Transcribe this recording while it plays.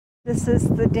This is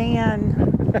the Dan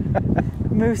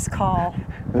moose call.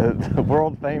 The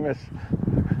world famous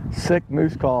sick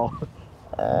moose call.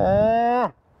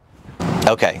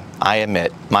 Okay, I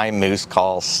admit my moose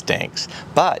call stinks,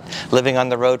 but living on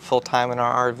the road full time in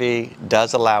our RV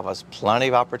does allow us plenty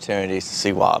of opportunities to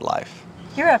see wildlife.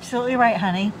 You're absolutely right,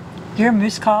 honey. Your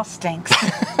moose call stinks.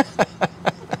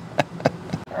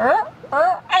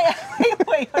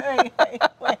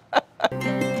 Wait.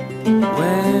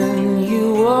 When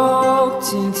you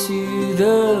walked into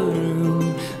the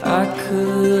room, I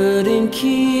couldn't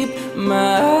keep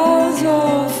my eyes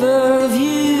off of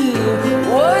you.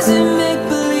 Was it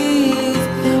make-believe,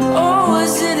 or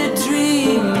was it a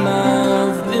dream?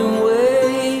 I've been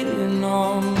waiting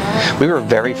on my... We were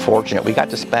very fortunate. We got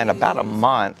to spend about a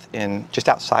month in just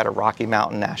outside of Rocky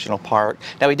Mountain National Park.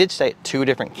 Now, we did stay at 2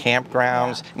 different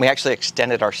campgrounds. Yeah. We actually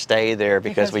extended our stay there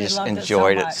because we just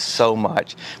enjoyed it so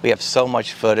much. We have so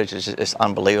much footage, it's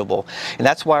unbelievable. And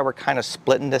that's why we're kind of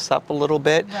splitting this up a little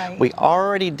bit. Right. We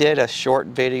already did a short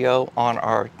video on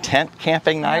our tent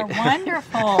camping night. Our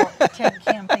wonderful tent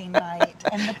camping night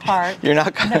in the park. You're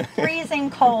not gonna... In the freezing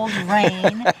cold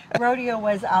rain. Rodeo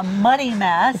was a muddy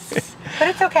mess, but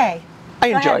it's okay. I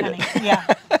enjoyed it. Yeah.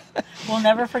 We'll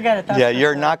never forget it. Yeah,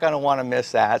 you're not going to want to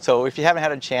miss that. So if you haven't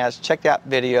had a chance, check that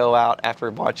video out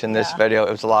after watching this video. It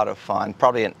was a lot of fun,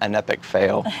 probably an epic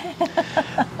fail.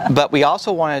 But we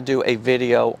also want to do a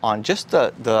video on just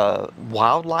the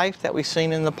wildlife that we've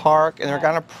seen in the park, and we're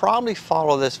going to probably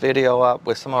follow this video up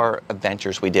with some of our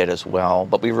adventures we did as well.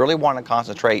 But we really want to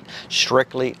concentrate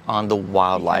strictly on the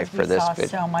wildlife for this video.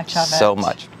 So much of it. So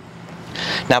much.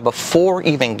 Now, before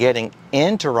even getting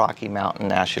into Rocky Mountain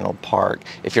National Park,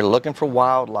 if you're looking for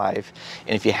wildlife,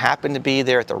 and if you happen to be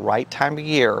there at the right time of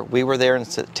year, we were there in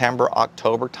September,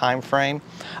 October time frame,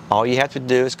 all you have to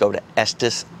do is go to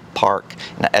Estes Park.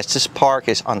 Now, Estes Park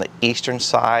is on the eastern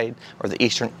side, or the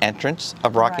eastern entrance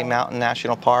of Rocky Mountain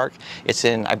National Park. It's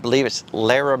in, I believe it's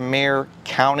Larimer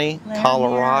County,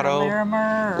 Colorado.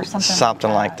 Larimer or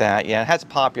something like that. Yeah, it has a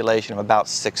population of about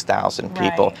 6,000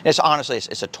 people. Right. It's honestly,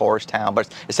 it's a tourist town, but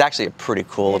it's actually a pretty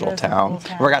cool little town.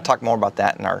 We're going to talk more about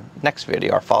that in our next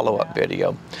video, our follow-up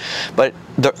video. But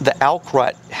the elk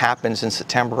rut happens in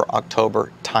September,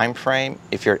 October time frame.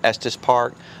 If you're at Estes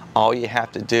Park, all you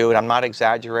have to do, and I'm not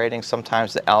exaggerating,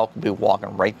 sometimes the elk will be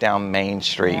walking right down Main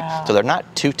Street. Yeah. So they're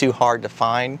not too hard to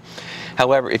find.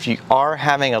 However, if you are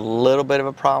having a little bit of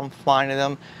a problem finding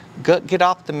them, get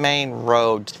off the main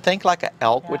road. Think like an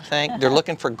elk would think. They're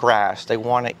looking for grass. They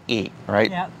want to eat, right?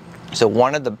 Yep. So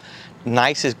one of the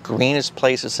nicest, greenest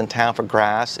places in town for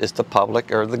grass is the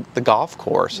public or the golf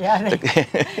course. Yeah,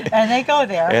 and they go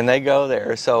there. And they go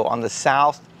there. So on the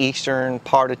southeastern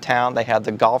part of town, they have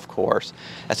the golf course.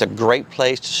 That's a great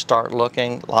place to start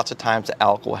looking. Lots of times the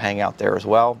elk will hang out there as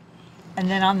well. And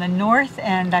then on the north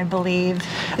end, I believe,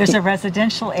 there's a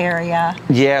residential area.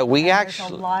 Yeah, we actually...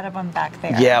 There's a lot of them back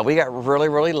there. Yeah, we got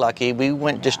really lucky. We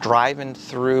went just driving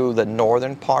through the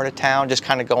northern part of town, just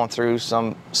kind of going through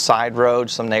some side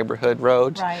roads, some neighborhood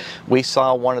roads. Right. We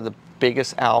saw one of the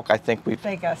biggest elk I think we've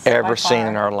ever seen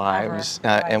in our lives.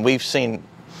 And we've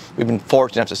been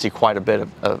fortunate enough to see quite a bit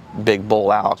of big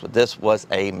bull elks, but this was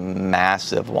a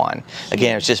massive one. Huge.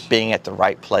 Again, it's just being at the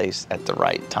right place at the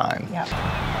right time. Yep.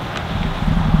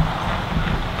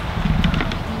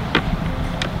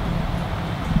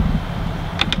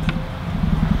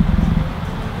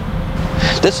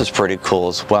 This is pretty cool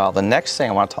as well. The next thing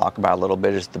I want to talk about a little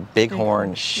bit is the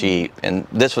bighorn sheep. And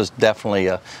this was definitely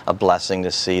a blessing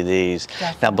to see these.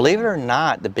 Definitely. Now, believe it or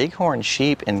not, the bighorn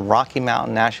sheep in Rocky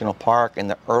Mountain National Park in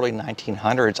the early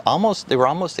 1900s, they were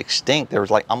almost extinct. There was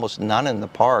like almost none in the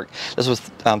park. This was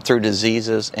through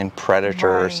diseases and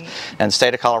predators. Right. And the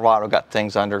state of Colorado got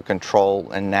things under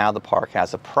control, and now the park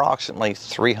has approximately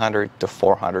 300 to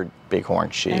 400 bighorn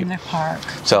sheep in the park.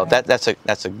 So that's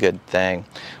a good thing.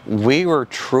 We were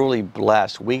truly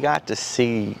blessed. We got to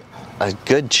see a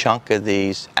good chunk of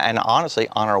these, and honestly,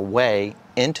 on our way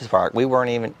into the park, we weren't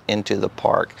even into the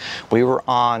park. We were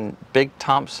on Big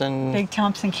Thompson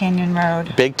Canyon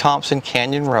Road. Big Thompson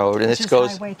Canyon Road, and this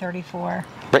goes Highway 34.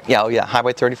 Yeah,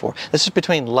 Highway 34. This is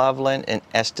between Loveland and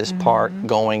Estes Park,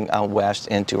 going west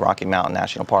into Rocky Mountain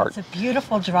National Park. It's a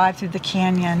beautiful drive through the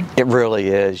canyon. It really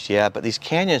is, yeah. But these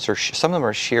canyons some of them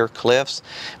are sheer cliffs.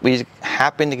 We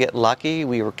happened to get lucky.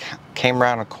 Came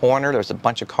around a corner. There was a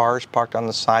bunch of cars parked on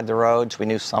the side of the road, so we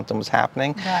knew something was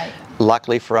happening. Right.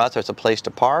 Luckily for us, there's a place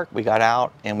to park. We got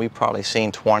out, and we probably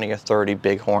seen 20 or 30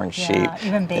 bighorn sheep.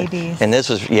 Even babies. And this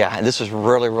was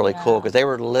really cool because they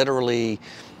were literally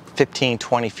 15,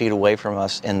 20 feet away from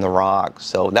us in the rocks.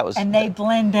 So that was. And they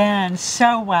blend in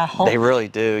so well. They really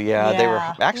do, yeah. They were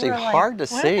actually hard to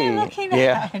see. What are they looking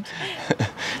at?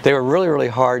 They were really, really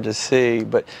hard to see.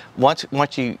 But once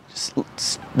you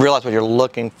realize what you're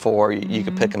looking for, you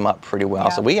can pick them up pretty well.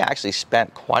 Yep. So we actually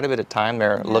spent quite a bit of time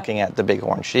there looking at the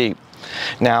bighorn sheep.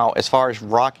 Now, as far as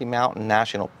Rocky Mountain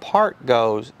National Park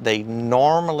goes, they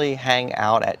normally hang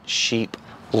out at sheep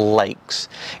lakes,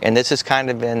 and this is kind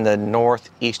of in the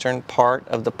northeastern part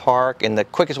of the park, and the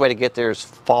quickest way to get there is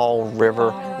Fall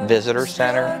River Visitor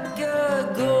Center.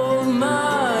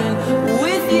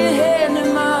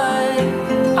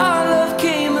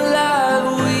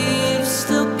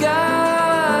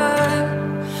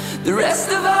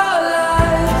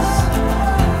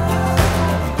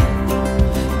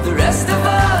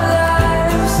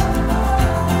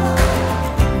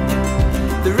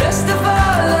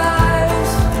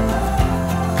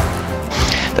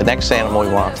 The next animal we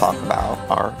want to talk about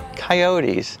are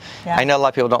coyotes. Yeah. I know a lot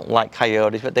of people don't like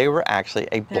coyotes, but they were actually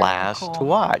a blast to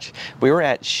watch. We were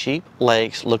at Sheep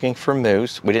Lakes looking for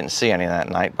moose. We didn't see any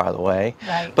that night, by the way.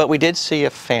 Right. But we did see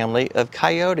a family of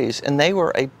coyotes, and they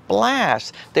were a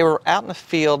blast. They were out in the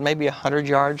field, maybe 100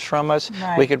 yards from us.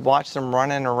 Right. We could watch them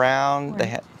running around. They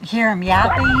had Hear them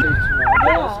yapping.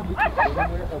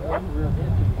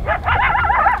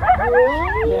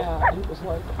 Yeah, it was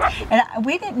like... And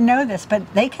we didn't know this, but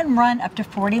they can run up to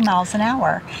 40 miles an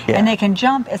hour, and they can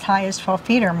jump as high as 12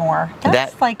 feet or more.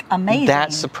 That's like amazing.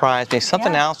 That surprised me.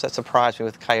 Something else that surprised me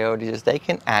with coyotes is they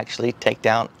can actually take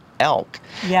down elk.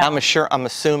 Yeah. I'm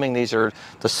assuming these are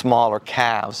the smaller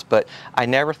calves, but I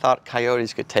never thought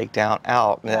coyotes could take down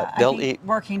elk. They'll eat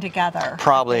working together.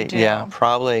 Probably, yeah,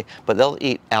 probably. But they'll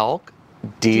eat elk,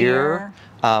 deer.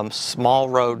 Small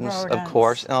rodents, of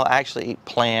course, and they'll actually eat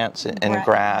plants and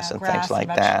grass and things like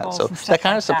that. So that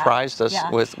kind of surprised us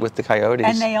with the coyotes.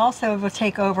 And they also will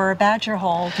take over a badger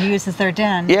hole to use as their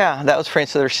den. Yeah, that was pretty.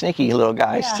 So they're sneaky little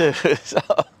guys too. So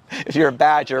if you're a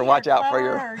badger, watch out for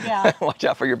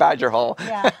your badger hole.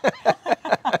 Yeah.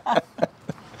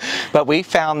 But we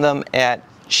found them at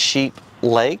Sheep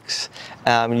Lakes.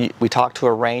 We talked to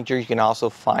a ranger. You can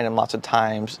also find them lots of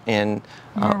times in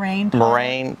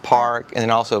Moraine Park, and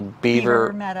then also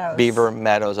Beaver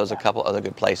Meadows. Those are a couple other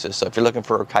good places. So if you're looking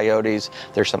for coyotes,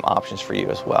 there's some options for you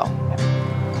as well.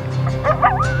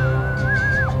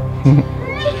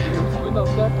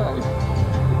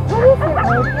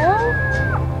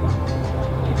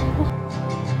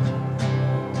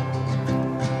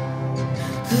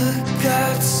 Look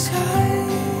outside,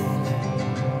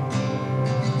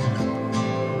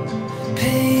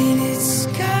 painted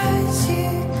skies,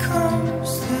 here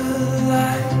comes the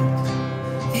light.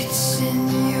 It's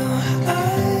in your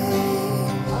eyes.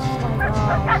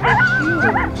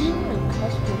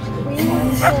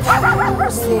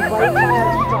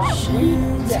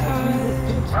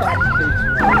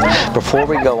 Before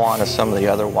we go on to some of the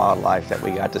other wildlife that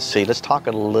we got to see, let's talk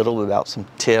a little bit about some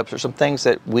tips or some things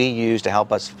that we use to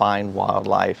help us find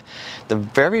wildlife. The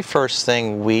very first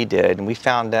thing we did, and we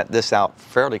found this out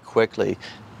fairly quickly,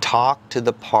 talk to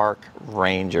the park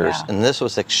rangers, and this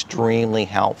was extremely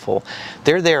helpful.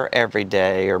 They're there every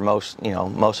day, or most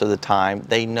of the time.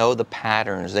 They know the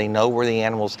patterns. They know where the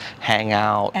animals hang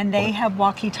out. And they have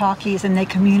walkie-talkies, and they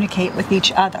communicate with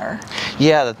each other.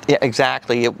 Yeah,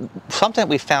 exactly. Something that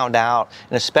we found out,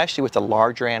 and especially with the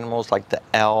larger animals like the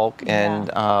elk and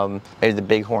maybe the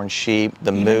bighorn sheep,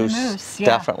 the moose,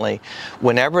 definitely.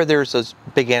 Whenever there's those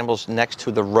big animals next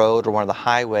to the road or one of the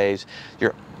highways,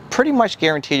 you're pretty much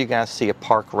guaranteed you're going to see a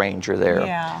park ranger there.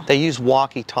 Yeah. They use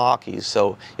walkie-talkies,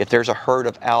 so if there's a herd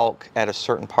of elk at a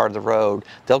certain part of the road,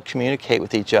 they'll communicate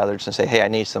with each other and say, hey, I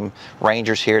need some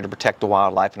rangers here to protect the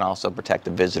wildlife and also protect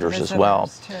the visitors as well.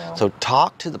 So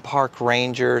talk to the park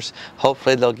rangers.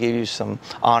 Hopefully they'll give you some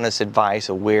honest advice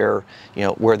of where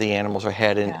the animals are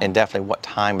headed and definitely what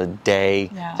time of day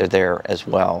they're there as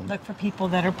well. Look for people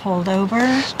that are pulled over.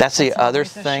 That's the other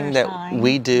thing that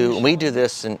we do. We do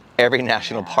this in every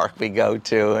national park we go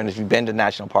to, and if you've been to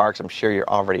national parks, I'm sure you're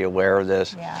already aware of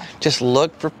this. Just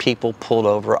look for people pulled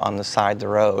over on the side of the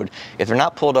road. If they're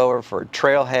not pulled over for a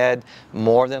trailhead,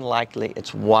 more than likely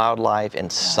it's wildlife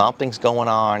and something's going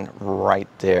on right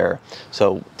there.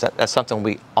 So that's something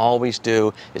we always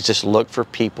do, is just look for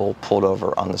people pulled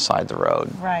over on the side of the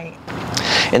road. Right.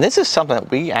 And this is something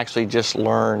that we actually just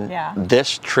learned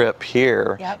this trip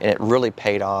here, and it really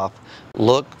paid off.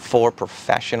 Look for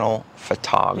professional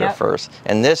photographers,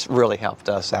 and this really helped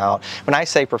us out. When I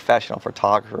say professional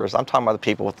photographers, I'm talking about the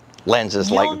people with lenses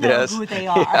like this. You'll know who they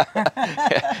are.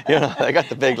 You know, they got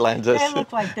the big lenses. They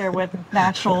look like they're with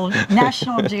National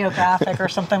Geographic or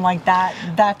something like that.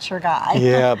 That's your guy.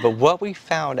 Yeah, but what we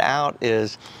found out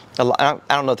is, I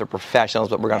don't know if they're professionals,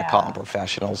 but we're going to call them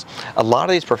professionals. A lot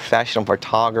of these professional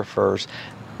photographers,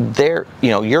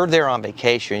 you're there on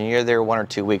vacation, you're there 1 or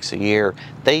 2 weeks a year.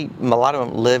 A lot of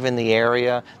them live in the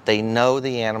area, they know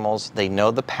the animals, they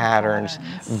know the patterns.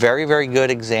 Very, very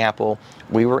good example.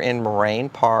 We were in Moraine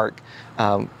Park.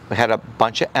 We had a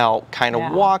bunch of elk kind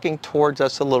of walking towards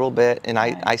us a little bit, and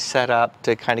I set up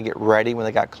to kind of get ready when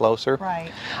they got closer.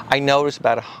 I noticed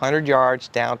about 100 yards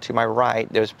down to my right,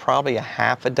 there's probably a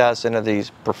half a dozen of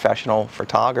these professional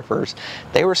photographers.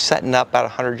 They were setting up about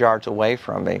 100 yards away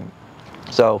from me.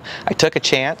 So I took a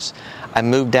chance, I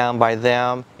moved down by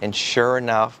them, and sure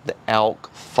enough, the elk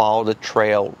followed the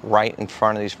trail right in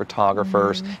front of these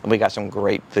photographers, and we got some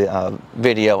great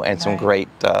video and some great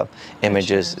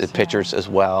images, pictures as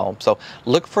well. So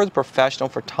look for the professional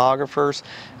photographers.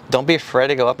 Don't be afraid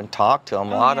to go up and talk to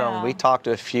them. A lot of them, we talked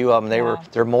to a few of them,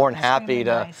 they're more than happy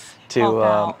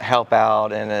to help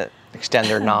out and extend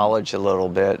their knowledge a little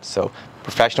bit. So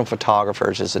professional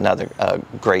photographers is another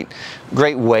great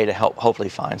way to hopefully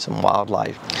find some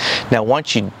wildlife. Now,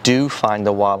 once you do find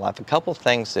the wildlife, a couple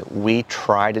things that we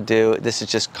try to do, this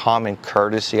is just common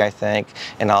courtesy, I think,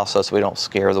 and also so we don't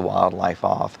scare the wildlife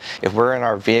off. If we're in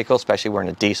our vehicle, especially we're in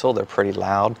a diesel, they're pretty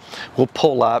loud, we'll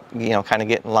pull up, kind of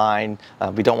get in line.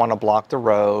 We don't want to block the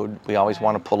road. We always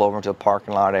want to pull over into a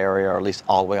parking lot area, or at least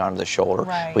all the way onto the shoulder.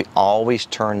 We always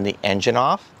turn the engine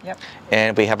off.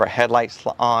 And if we have our headlights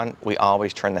on, we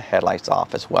always turn the headlights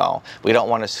off as well. We don't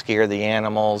want to scare the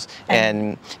animals,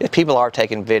 and if people are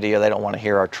taking video, they don't want to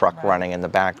hear our truck running in the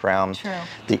background.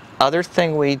 The other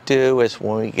thing we do is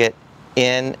when we get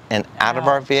in and out of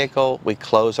our vehicle, we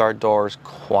close our doors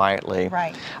quietly.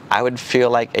 I would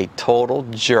feel like a total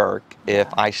jerk if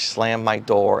I slammed my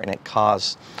door and it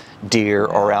caused deer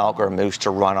or elk or moose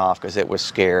to run off because it was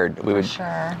scared. We would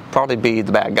probably be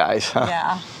the bad guys.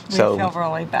 We feel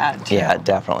really bad too. Yeah,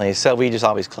 definitely. So we just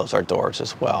always close our doors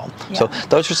as well. So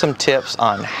those are some tips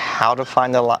on how to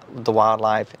find the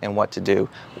wildlife and what to do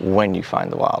when you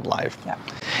find the wildlife.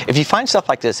 If you find stuff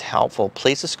like this helpful,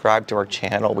 please subscribe to our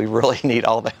channel. We really need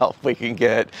all the help we can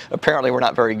get. Apparently we're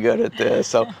not very good at this,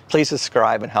 so please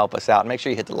subscribe and help us out. Make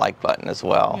sure you hit the like button as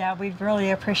well. Yeah, we'd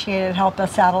really appreciate it. Help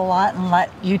us out a lot and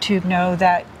let YouTube know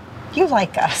that you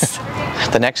like us.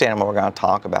 The next animal we're going to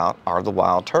talk about are the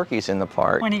wild turkeys in the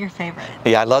park. One of your favorites.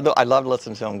 Yeah, I love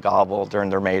listening to them gobble during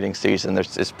their mating season.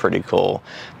 It's pretty cool.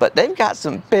 But they've got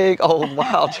some big old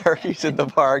wild turkeys in the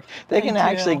park. They can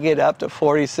actually get up to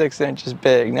 46 inches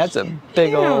big. And that's a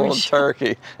big old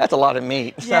turkey. That's a lot of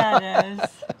meat. Yeah, it is.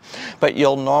 But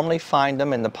you'll normally find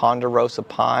them in the ponderosa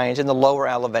pines in the lower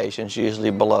elevations,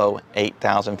 usually below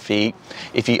 8,000 feet.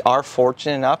 If you are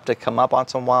fortunate enough to come up on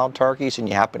some wild turkeys and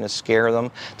you happen to scare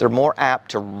them, they're more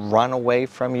apt to run away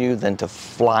from you than to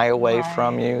fly away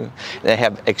from you. They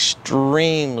have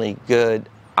extremely good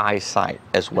eyesight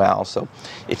as well. So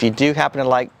if you do happen to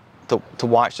like to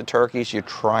watch the turkeys, you're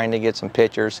trying to get some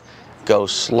pictures, go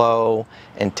slow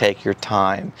and take your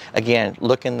time. Again,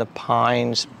 look in the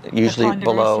pines, usually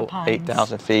below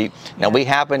 8,000 feet. Now we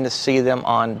happen to see them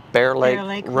on Bear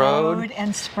Lake Road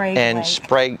and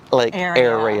Sprague Lake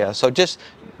area. So just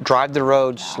drive the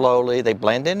road slowly. They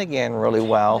blend in again really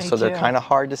well, so they're kind of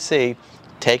hard to see.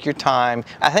 Take your time.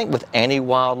 I think with any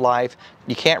wildlife,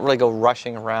 you can't really go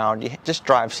rushing around. You just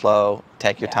drive slow,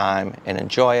 take your time, and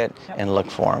enjoy it, and look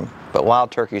for them. But wild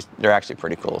turkeys, they're actually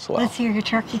pretty cool as well. Let's hear your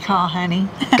turkey call, honey.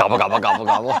 Gobble, gobble, gobble,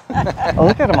 gobble. Oh,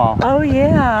 look at them all. Oh,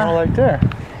 yeah. All right there.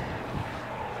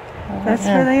 That's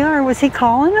where they are. Was he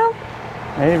calling them?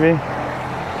 Maybe.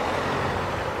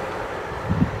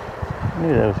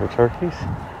 Maybe those are turkeys.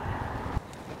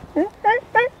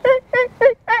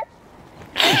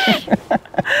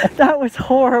 That was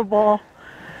horrible.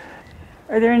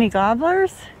 Are there any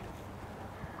gobblers?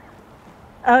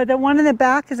 Oh, the one in the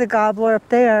back is a gobbler up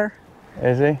there.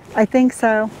 Is he? I think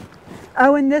so.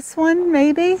 Oh, and this one,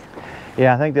 maybe?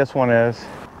 Yeah, I think this one is.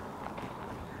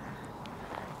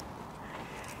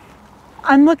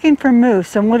 I'm looking for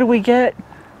moose, and what do we get?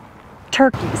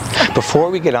 Turkeys. Before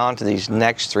we get on to these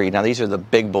next three, now these are the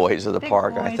big boys of the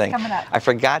park, I think. I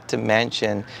forgot to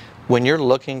mention, when you're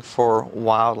looking for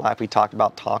wildlife, we talked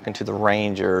about talking to the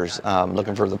rangers,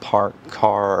 looking for the park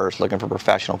cars, looking for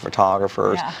professional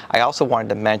photographers. I also wanted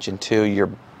to mention too, your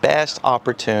best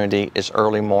opportunity is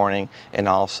early morning and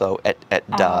also at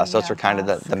dusk. Those are kind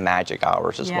of the magic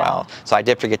hours as well. So I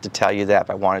did forget to tell you that,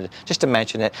 but I wanted just to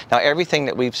mention it. Now, everything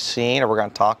that we've seen or we're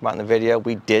going to talk about in the video,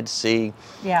 we did see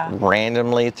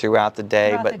randomly throughout the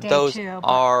day, but those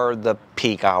are the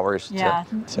peak hours. Yeah,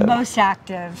 most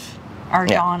active are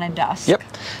dawn and dusk. Yep.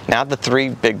 Now the three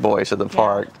big boys of the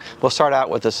park. We'll start out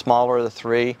with the smaller of the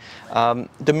three,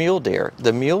 the mule deer.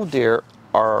 The mule deer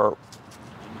are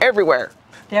everywhere.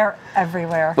 They're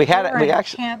everywhere. We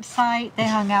actually campsite. They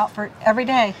hung out for every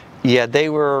day. Yeah, they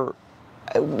were.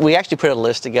 We actually put a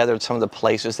list together of some of the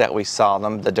places that we saw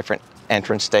them, the different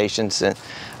entrance stations and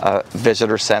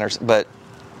visitor centers, but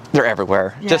they're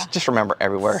everywhere. Just remember,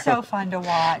 everywhere. So fun to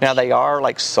watch. Now they are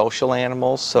like social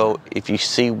animals, so if you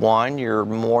see one, you're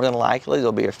more than likely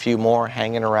there'll be a few more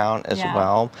hanging around as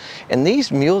well. And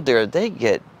these mule deer, they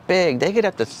get big. They get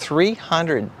up to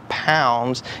 300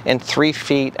 pounds and 3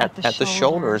 feet at the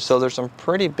shoulders. So there's some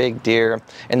pretty big deer.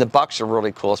 And the bucks are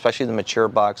really cool, especially the mature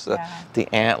bucks.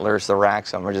 The antlers, the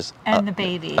racks of them are just... And the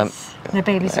babies. The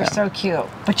babies are so cute.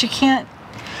 But you can't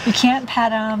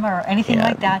pet them or anything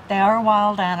like that. They are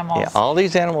wild animals. Yeah, all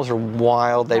these animals are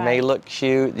wild. They may look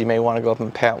cute. You may want to go up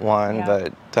and pet one,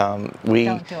 but we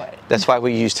don't do it. That's why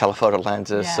we use telephoto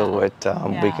lenses so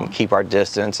that we can keep our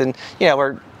distance. And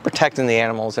we're protecting the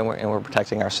animals and we're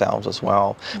protecting ourselves as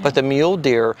well. But the mule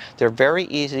deer, they're very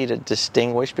easy to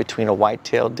distinguish between a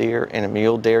white-tailed deer and a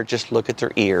mule deer. Just look at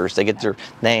their ears. They get their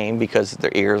name because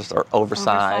their ears are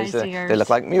oversized. They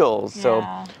look like mules. So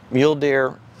mule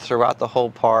deer throughout the whole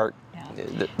park,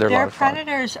 they're a lot of fun. Their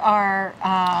predators are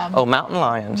mountain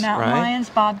lions, mountain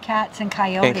lions, bobcats, and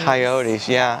coyotes. And coyotes,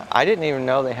 I didn't even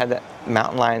know they had that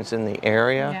mountain lions in the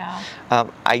area.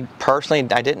 I personally,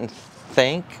 I didn't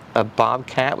think a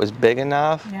bobcat was big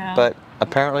enough, but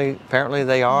apparently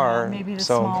they are. Maybe the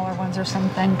smaller ones or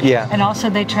something. And also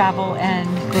they travel in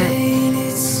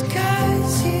groups.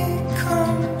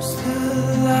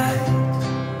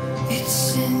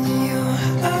 It's in your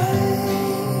eyes,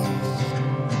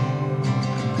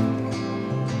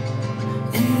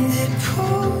 and it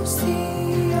pulls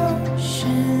the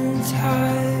ocean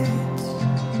tides.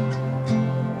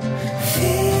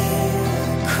 Feel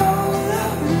the cold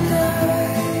of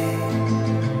night,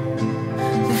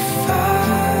 the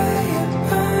fire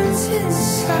burns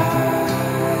inside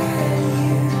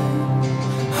you,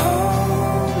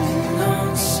 holding on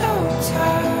so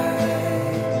tight.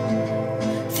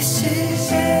 This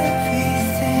is everything.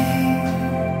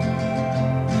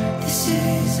 This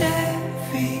is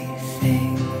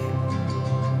everything.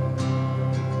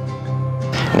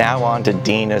 Now on to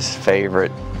Dina's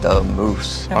favorite, the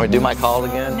moose. Want me to do my call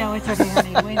again? No, it's okay,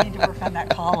 honey. We need to work on that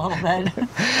call a little bit.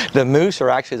 The moose are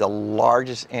actually the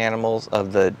largest animals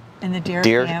of the in the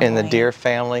deer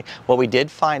family. What we did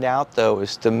find out though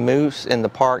is the moose in the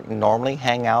park normally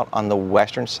hang out on the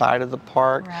western side of the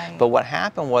park. But what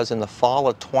happened was in the fall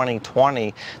of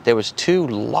 2020, there was 2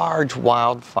 large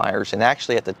wildfires, and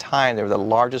actually at the time they were the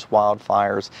largest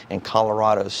wildfires in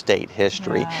Colorado state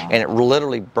history. And it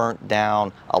literally burnt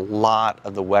down a lot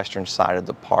of the western side of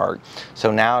the park. So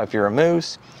now if you're a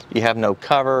moose, you have no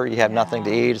cover, you have nothing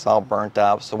to eat, it's all burnt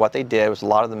up. So what they did was a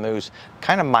lot of the moose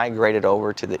kind of migrated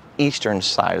over to the eastern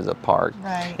side of the park.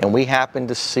 And we happened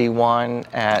to see one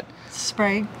at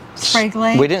Sprague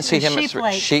Lake. We didn't see him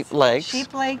at Sheep Lakes.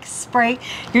 Sheep Lakes, Sprague.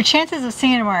 Your chances of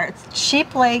seeing him are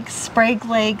Sheep Lakes, Sprague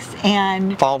Lakes,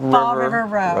 and Fall River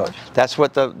Road. That's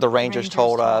what the rangers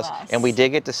told us. And we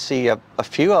did get to see a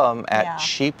few of them at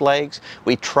Sheep Lakes.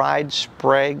 We tried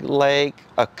Sprague Lake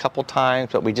a couple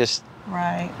times, but we just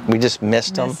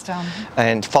missed them.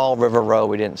 And Fall River Road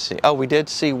we didn't see. Oh, we did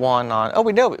see one on,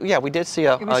 we did see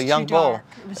a young bull.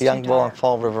 A young bull on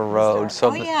Fall River Road.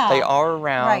 So they are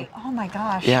around. Oh my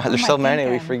gosh. Yeah, there's so many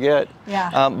we forget.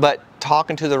 But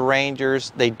talking to the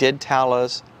rangers, they did tell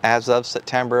us as of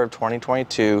September of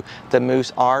 2022, the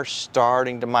moose are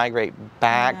starting to migrate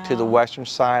back to the western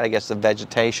side. I guess the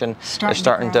vegetation is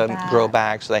starting to grow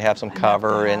back, so they have some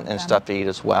cover and stuff to eat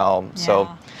as well. So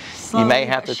you may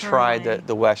have to try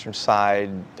the western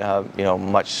side,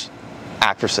 much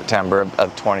after September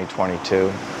of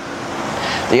 2022.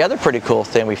 The other pretty cool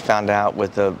thing we found out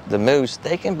with the moose,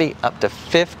 they can be up to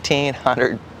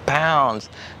 1,500 pounds.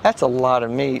 That's a lot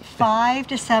of meat. 5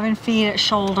 to 7 feet at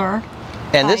shoulder.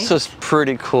 And this was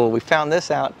pretty cool. We found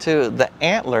this out too. The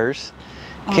antlers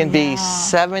can be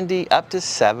 70 up to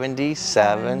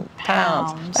 77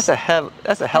 pounds. That's a hell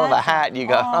of a hat you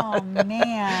got. Oh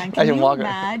man, can you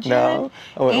imagine? No.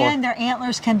 And their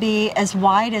antlers can be as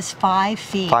wide as 5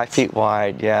 feet. 5 feet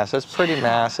wide, yeah, so it's pretty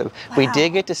massive. Wow. We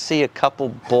did get to see a couple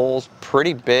bulls,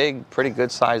 pretty big, pretty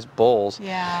good sized bulls.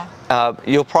 Yeah.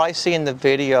 You'll probably see in the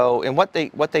video, and what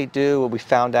they do, we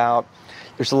found out,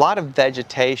 there's a lot of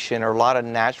vegetation or a lot of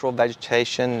natural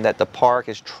vegetation that the park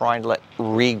is trying to let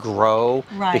regrow,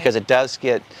 right, because it does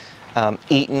get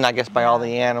eaten, I guess, by all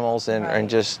the animals and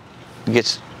just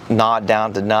gets gnawed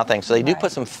down to nothing. So they do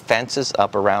put some fences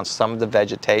up around some of the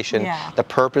vegetation. Yeah. The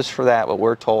purpose for that, what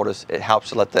we're told, is it helps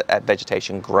to let that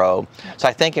vegetation grow. So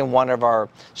I think in one of our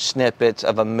snippets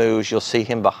of a moose, you'll see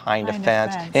him behind a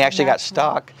fence. And he actually got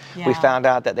stuck. Yeah. We found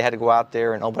out that they had to go out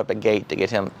there and open up a gate to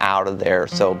get him out of there.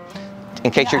 So in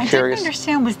case you're curious. I didn't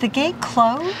understand, was the gate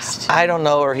closed? I don't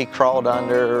know, or he crawled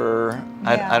under,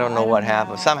 I don't know what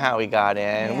happened. Somehow he got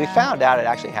in. We found out it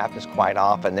actually happens quite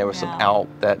often. There was some elk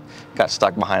that got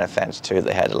stuck behind a fence too,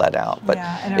 they had to let out. But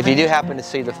if you do happen to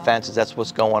see the fences, that's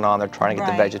what's going on. They're trying to get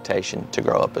the vegetation to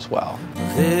grow up as well.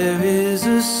 There is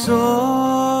a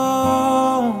song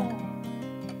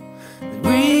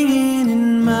ringing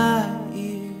in my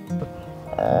ear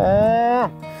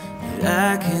that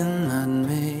I cannot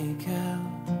make out.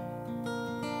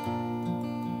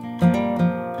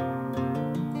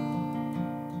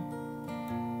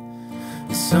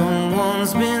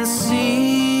 Someone's been singing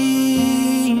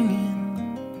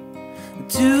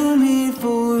to me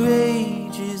for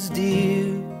ages,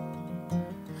 dear,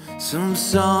 some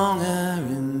song I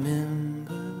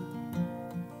remember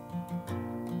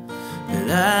that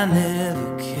I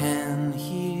never can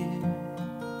hear.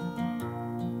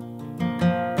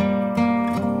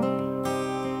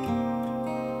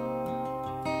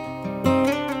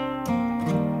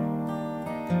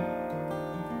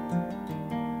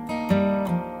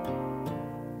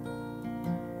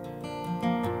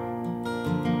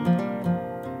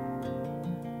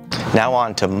 Now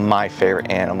on to my favorite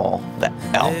animal, the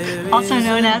elk. Also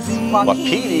known as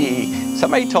Wapiti.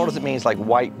 Somebody told us it means like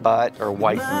white butt or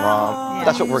white rump.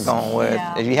 That's what we're going with.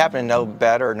 If you happen to know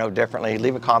better or know differently,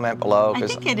 leave a comment below. I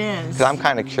think it is. Because I'm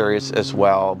kind of curious as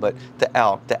well. But the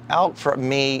elk for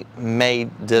me made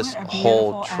this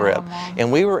whole trip. Animal.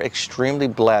 And we were extremely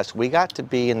blessed. We got to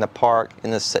be in the park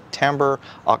in the September,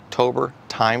 October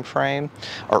time frame,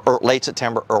 or late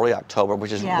September, early October,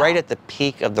 which is right at the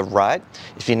peak of the rut.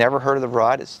 If you never heard of the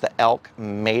rut, it's the elk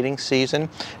mating season.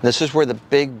 And this is where the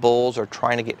big bulls are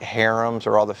trying to get harems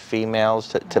or all the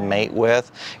females to mate with,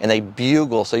 and they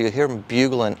bugle, so you hear them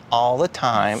bugling all the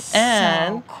time.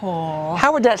 And so cool.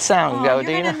 How would that sound, You're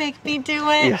Dina? gonna make me do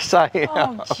it? Yes, I am.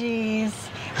 Oh, jeez.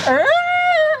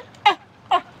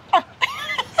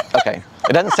 Okay,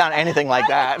 it doesn't sound anything like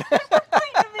that. To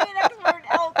be an expert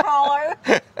elk caller.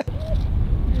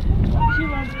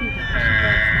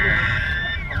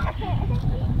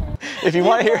 If you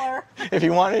want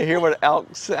to hear what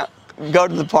elk sound, go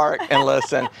to the park and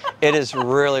listen. It is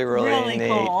really neat.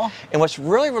 Cool. And what's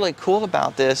really cool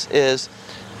about this has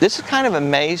kind of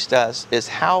amazed us, is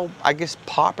how, I guess,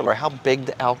 popular, how big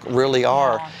the elk really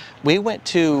are. Yeah. We went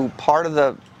to part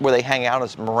of where they hang out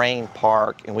is Moraine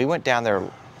Park, and we went down there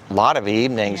a lot of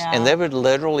evenings, and there would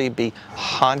literally be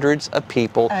hundreds of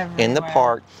people in the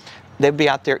park. They'd be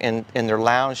out there in their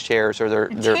lounge chairs or their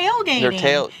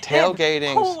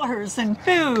tailgating. Coolers and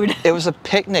food. It was a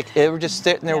picnic. They were just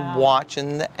sitting there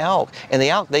watching the elk. And the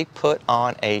elk, they put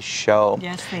on a show.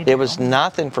 Yes, they do. It was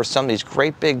nothing for some of these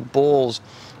great big bulls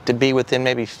to be within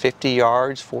maybe 50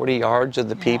 yards, 40 yards of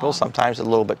the people, sometimes a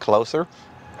little bit closer.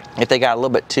 If they got a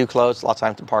little bit too close, a lot of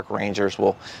times the park rangers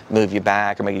will move you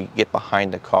back or maybe you get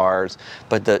behind the cars.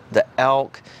 But the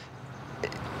elk,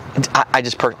 I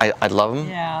love them,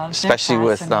 especially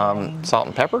with salt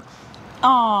and pepper.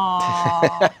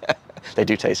 Aww. They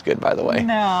do taste good, by the way.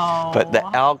 No. But the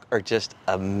elk are just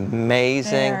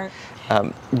amazing.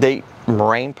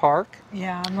 Moraine Park.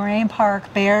 Yeah, Moraine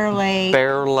Park, Bear Lake,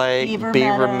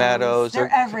 Beaver Meadows. They're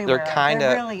everywhere. They're kind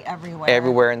of really everywhere.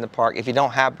 Everywhere in the park. If you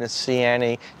don't happen to see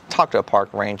any, talk to a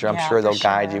park ranger. I'm sure they'll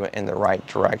guide you in the right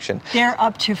direction. They're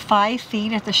up to 5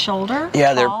 feet at the shoulder.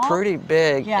 Yeah, they're pretty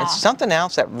big. Yeah. And something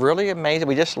else that really amazing,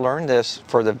 we just learned this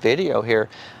for the video here.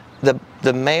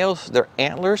 The males, their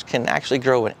antlers can actually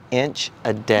grow an inch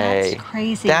a day. That's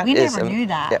crazy. We never knew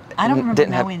that. I don't remember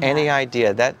didn't have knowing any that.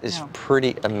 idea. That is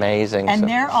pretty amazing. And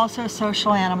they're also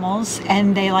social animals,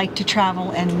 and they like to travel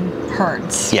in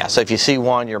herds. Yeah, so if you see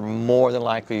one, you're more than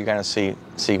likely you're going to see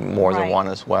see more than one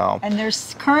as well. And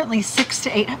there's currently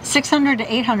 600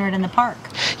 to 800 in the park.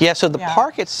 Yeah, so the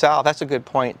park itself, that's a good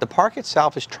point. The park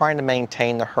itself is trying to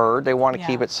maintain the herd. They want to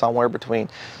keep it somewhere between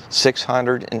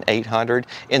 600 and 800.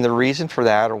 And the reason for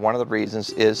that, or one of the reasons,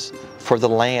 is for the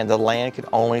land. The land can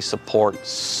only support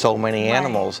so many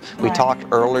animals. We talked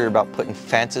earlier about putting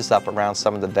fences up around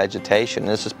some of the vegetation.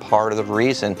 This is part of the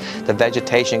reason the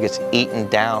vegetation gets eaten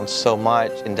down so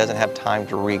much and doesn't have time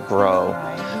to regrow.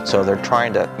 So they're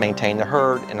trying to maintain the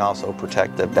herd and also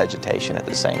protect the vegetation at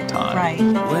the same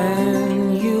time.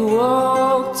 When you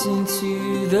walked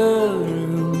into the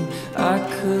room, I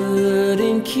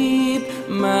couldn't keep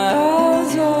my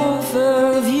eyes off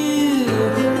of you.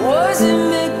 Was it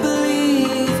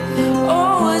make-believe,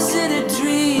 or was it a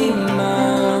dream?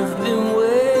 I've been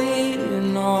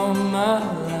waiting all my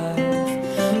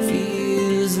life.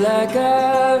 Feels like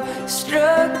I've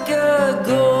struck a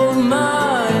gold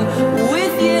mine.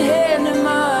 With your hand in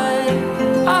mine,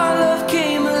 our love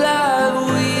came alive.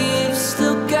 We've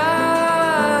still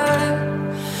got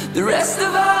the rest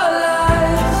of our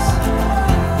lives.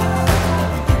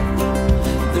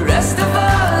 The rest of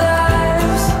our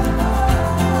lives.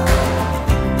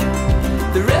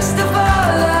 The rest of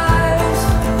our lives.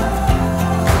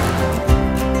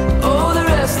 Oh, the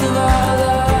rest of our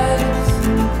lives.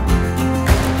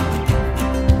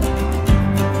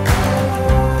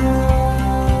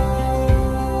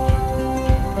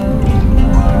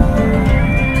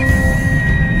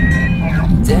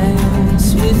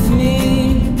 Dance with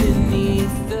me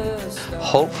beneath the stars.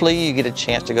 Hopefully you get a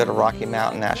chance to go to Rocky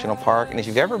Mountain National Park, and if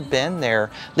you've ever been there,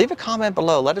 leave a comment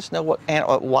below. Let us know what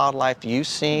wildlife you've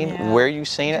seen, where you've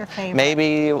seen it.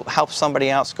 Maybe help somebody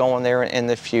else going there in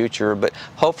the future, but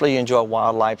hopefully you enjoy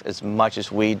wildlife as much as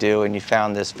we do and you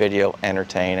found this video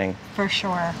entertaining. For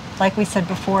sure. Like we said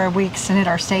before, we extended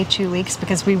our stay 2 weeks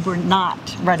because we were not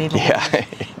ready to leave.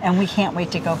 And we can't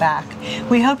wait to go back.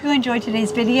 We hope you enjoyed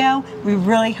today's video. We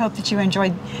really hope that you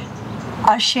enjoyed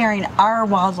us sharing our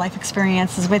wildlife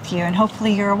experiences with you, and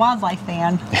hopefully you're a wildlife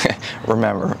fan.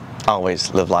 Remember,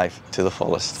 always live life to the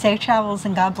fullest. Safe travels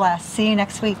and God bless. See you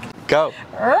next week. Go.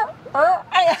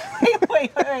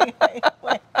 Wait.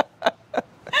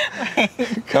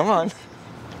 Come on.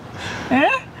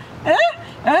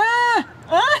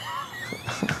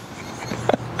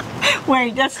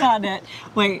 Wait, that's not it.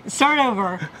 Wait, start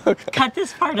over. Okay. Cut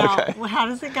this part out. How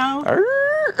does it go?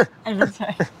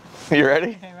 You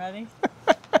ready? Okay, ready?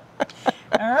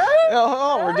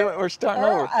 We're starting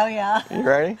over. Oh yeah. You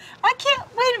ready? I can't.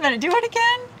 Wait a minute. Do it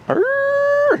again.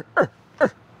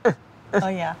 Oh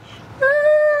yeah.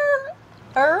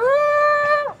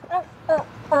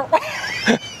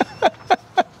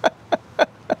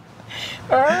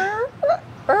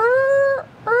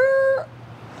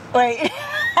 Wait.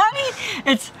 Honey,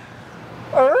 it's.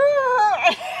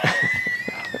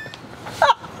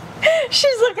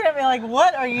 She's looking at me like,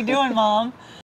 what are you doing, Mom?